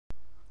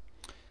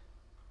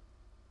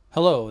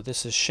Hello,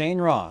 this is Shane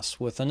Ross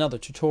with another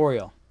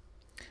tutorial.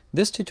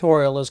 This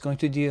tutorial is going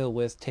to deal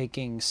with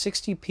taking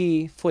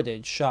 60p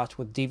footage shot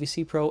with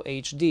DVCPRO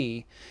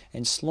HD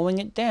and slowing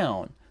it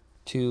down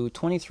to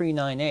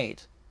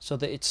 23:9:8 so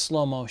that it's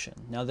slow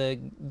motion. Now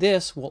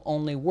this will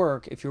only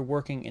work if you're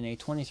working in a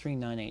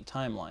 23:9:8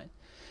 timeline.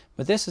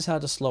 But this is how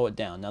to slow it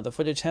down. Now the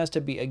footage has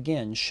to be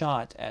again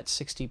shot at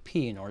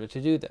 60p in order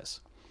to do this.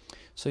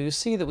 So you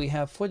see that we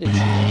have footage here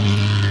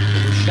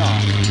that was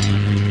shot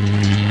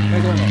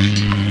regular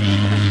motion.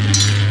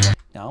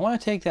 Now I want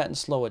to take that and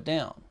slow it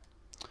down.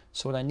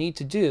 So what I need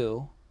to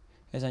do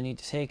is I need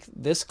to take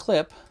this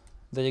clip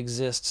that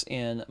exists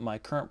in my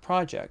current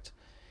project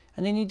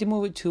and I need to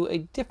move it to a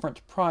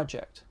different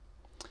project.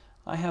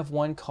 I have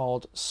one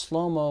called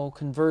slow-mo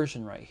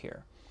conversion right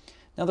here.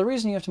 Now the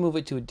reason you have to move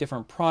it to a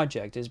different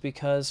project is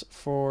because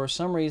for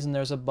some reason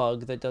there's a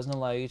bug that doesn't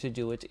allow you to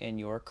do it in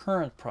your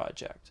current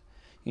project.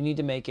 You need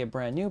to make a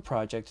brand new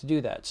project to do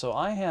that. So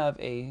I have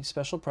a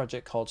special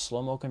project called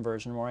slow-mo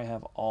conversion where I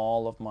have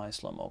all of my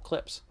slow-mo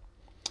clips.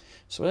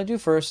 So what I do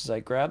first is I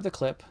grab the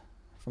clip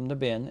from the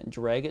bin and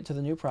drag it to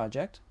the new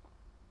project.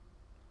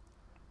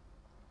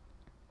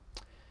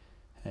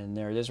 And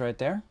there it is right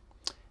there.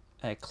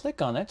 I click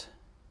on it.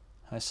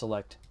 I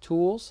select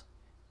Tools,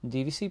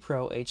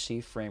 DVCPRO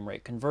HD Frame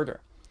Rate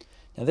Converter.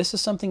 Now this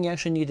is something you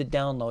actually need to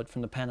download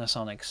from the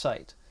Panasonic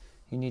site.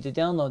 You need to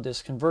download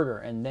this converter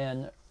and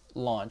then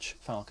launch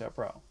Final Cut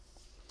Pro.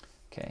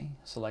 Okay,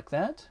 select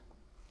that.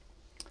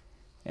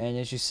 And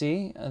as you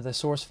see, the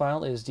source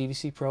file is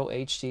DVCPRO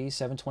HD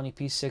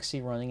 720p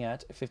 60 running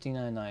at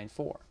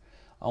 59.94.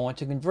 I want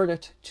to convert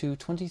it to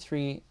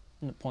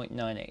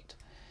 23.98.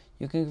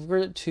 You can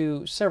convert it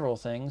to several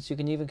things. You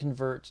can even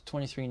convert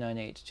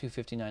 23.98 to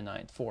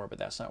 59.94, but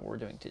that's not what we're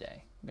doing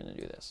today. I'm going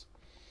to do this.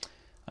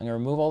 I'm going to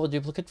remove all the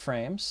duplicate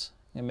frames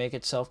and make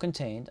it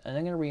self-contained, and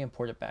I'm going to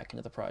re-import it back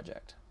into the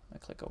project. I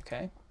click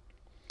OK.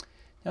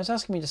 Now it's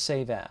asking me to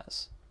save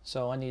as,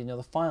 so I need to know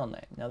the file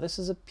name. Now this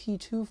is a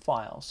P2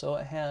 file, so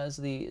it has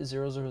the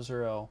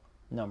 000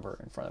 number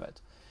in front of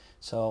it.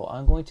 So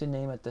I'm going to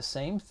name it the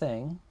same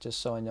thing, just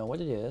so I know what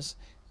it is,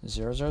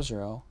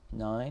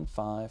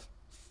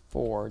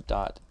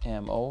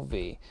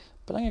 000.954.mov,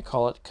 but I'm going to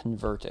call it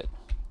converted.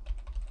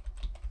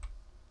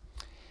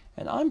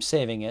 And I'm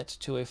saving it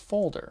to a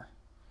folder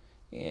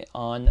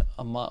on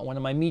one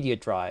of my media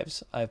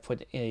drives. I've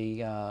put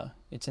a,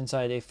 it's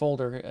inside a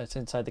folder, it's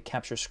inside the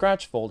Capture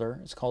Scratch folder.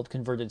 It's called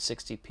Converted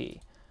 60p.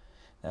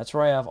 That's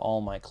where I have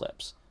all my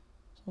clips.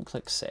 So I'll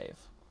click Save.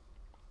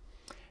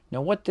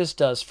 Now what this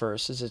does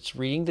first is it's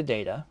reading the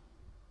data,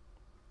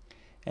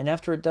 and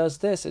after it does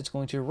this, it's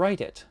going to write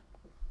it.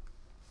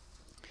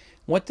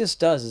 What this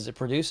does is it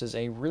produces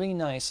a really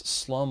nice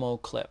slow-mo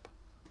clip.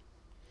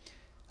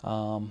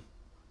 Where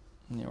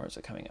is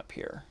it coming up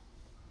here?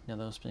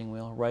 Another spinning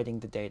wheel, writing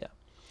the data.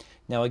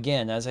 Now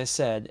again, as I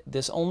said,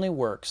 this only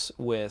works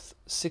with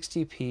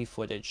 60p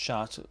footage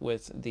shot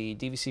with the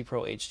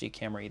DVCPRO HD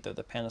camera, either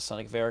the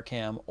Panasonic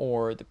VariCam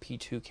or the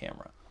P2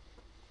 camera,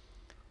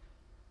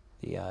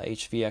 the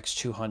HVX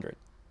 200.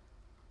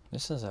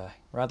 This is a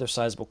rather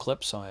sizable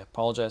clip, so I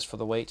apologize for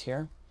the weight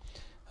here.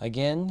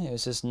 Again, it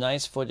was this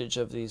nice footage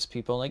of these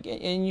people,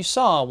 and you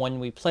saw when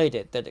we played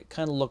it that it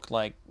kind of looked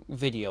like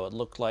video. It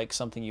looked like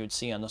something you would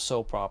see on a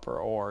soap opera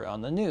or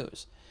on the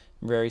news.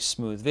 Very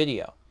smooth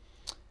video.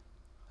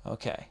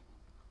 Okay,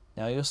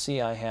 now you'll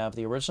see I have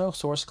the original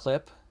source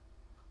clip,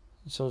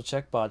 so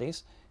check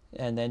bodies,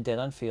 and then dead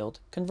on field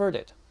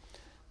converted.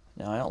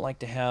 Now I don't like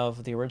to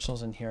have the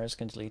originals in here. I'm just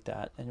going to delete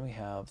that, and we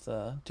have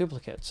the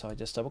duplicate. So I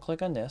just double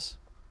click on this,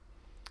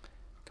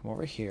 come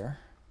over here,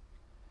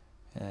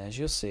 and as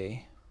you'll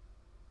see,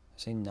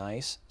 it's a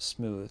nice,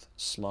 smooth,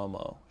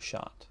 slow-mo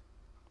shot,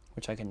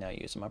 which I can now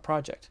use in my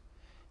project.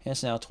 And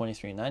it's now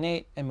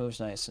 23:98 and moves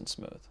nice and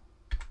smooth.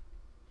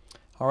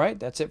 Alright,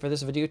 that's it for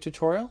this video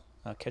tutorial.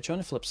 I'll catch you on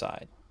the flip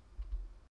side.